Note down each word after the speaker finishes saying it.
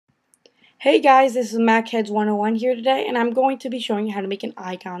Hey guys, this is MacHeads 101 here today, and I'm going to be showing you how to make an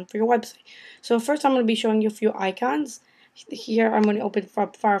icon for your website. So first I'm going to be showing you a few icons. Here I'm going to open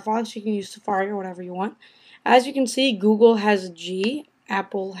up Firefox. You can use Safari or whatever you want. As you can see, Google has a G,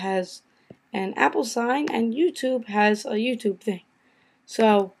 Apple has an Apple sign, and YouTube has a YouTube thing.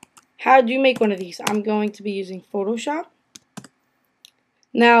 So how do you make one of these? I'm going to be using Photoshop.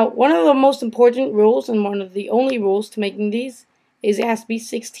 Now, one of the most important rules and one of the only rules to making these is it has to be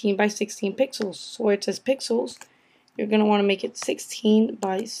 16 by 16 pixels. So where it says pixels, you're going to want to make it 16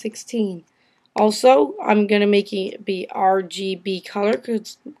 by 16. Also, I'm going to make it be RGB color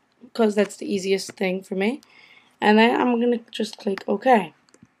because that's the easiest thing for me. And then I'm going to just click OK.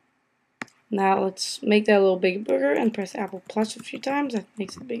 Now let's make that a little bigger and press Apple Plus a few times. That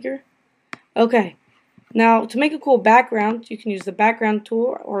makes it bigger. Okay. Now to make a cool background, you can use the background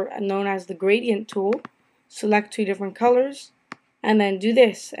tool, or known as the gradient tool. Select two different colors and then do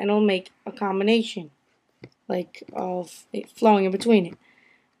this, and it'll make a combination like of it flowing in between it.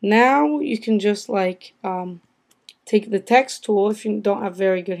 Now you can just like take the text tool if you don't have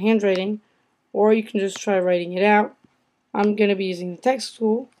very good handwriting, or you can just try writing it out. I'm going to be using the text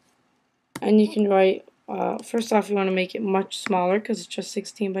tool, and you can write, first off you want to make it much smaller because it's just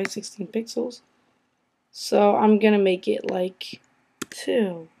 16 by 16 pixels. So I'm going to make it like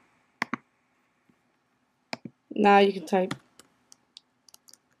 2. Now you can type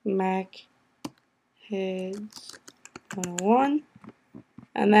MacHeads 101,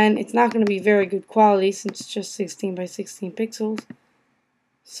 and then it's not going to be very good quality since it's just 16 by 16 pixels.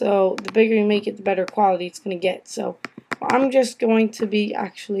 So the bigger you make it, the better quality it's going to get. So I'm just going to be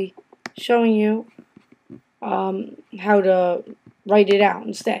actually showing you how to write it out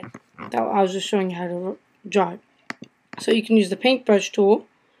instead. I was just showing you how to draw it. So you can use the paintbrush tool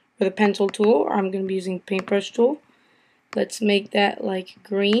or the pencil tool, or I'm going to be using the paintbrush tool. Let's make that like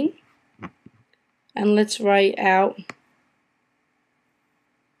green, and let's write out,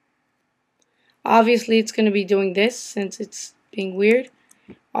 obviously it's going to be doing this since it's being weird.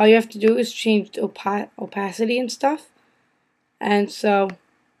 All you have to do is change the opacity and stuff, and so,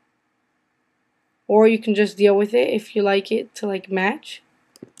 or you can just deal with it if you like it to like match.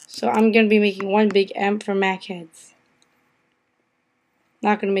 So I'm going to be making one big M for MacHeads.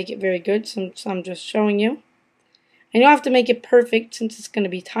 Not going to make it very good, so I'm just showing you. And you don't have to make it perfect since it's going to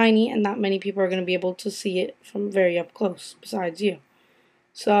be tiny and not many people are going to be able to see it from very up close besides you.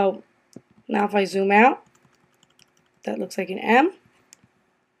 So now if I zoom out, that looks like an M.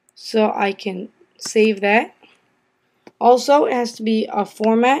 So I can save that. Also, it has to be a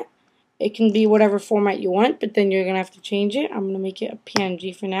format. It can be whatever format you want, but then you're going to have to change it. I'm going to make it a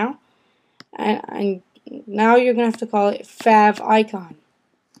PNG for now. And now you're going to have to call it favicon,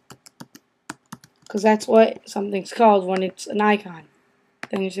 because that's what something's called when it's an icon.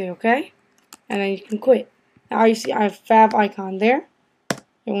 Then you say OK, and then you can quit. Now you see I have favicon there.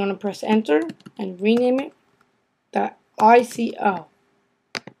 You want to press enter and rename it the ICO.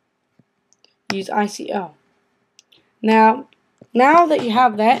 Use ICO. Now that you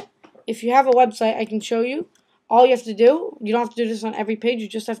have that, if you have a website, I can show you. All you have to do, you don't have to do this on every page, you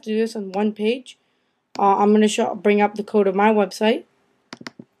just have to do this on one page. I'm going to bring up the code of my website.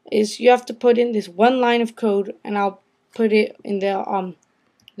 Is you have to put in this one line of code, and I'll put it in the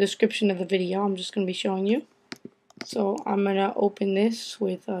description of the video. I'm just going to be showing you. So I'm going to open this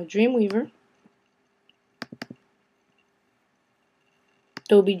with Dreamweaver.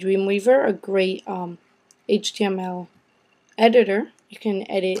 Adobe Dreamweaver, a great HTML editor. You can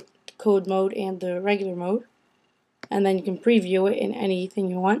edit the code mode and the regular mode, and then you can preview it in anything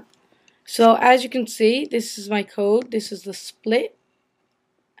you want. So as you can see, this is my code, this is the split,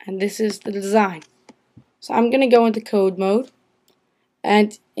 and this is the design. So I'm going to go into code mode,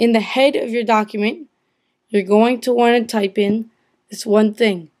 and in the head of your document, you're going to want to type in this one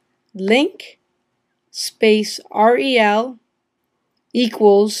thing: link space rel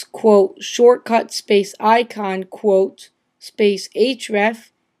equals quote shortcut space icon quote space href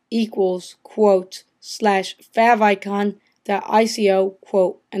equals quote slash favicon.ico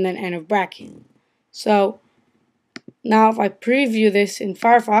quote, and then end of bracket. So now if I preview this in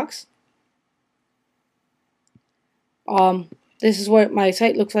Firefox, this is what my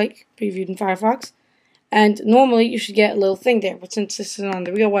site looks like previewed in Firefox. And normally you should get a little thing there, but since this is on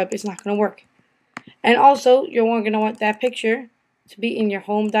the real web, it's not going to work. And also, you're going to want that picture to be in your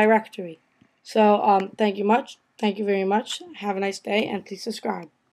home directory. So thank you very much. Have a nice day, and please subscribe.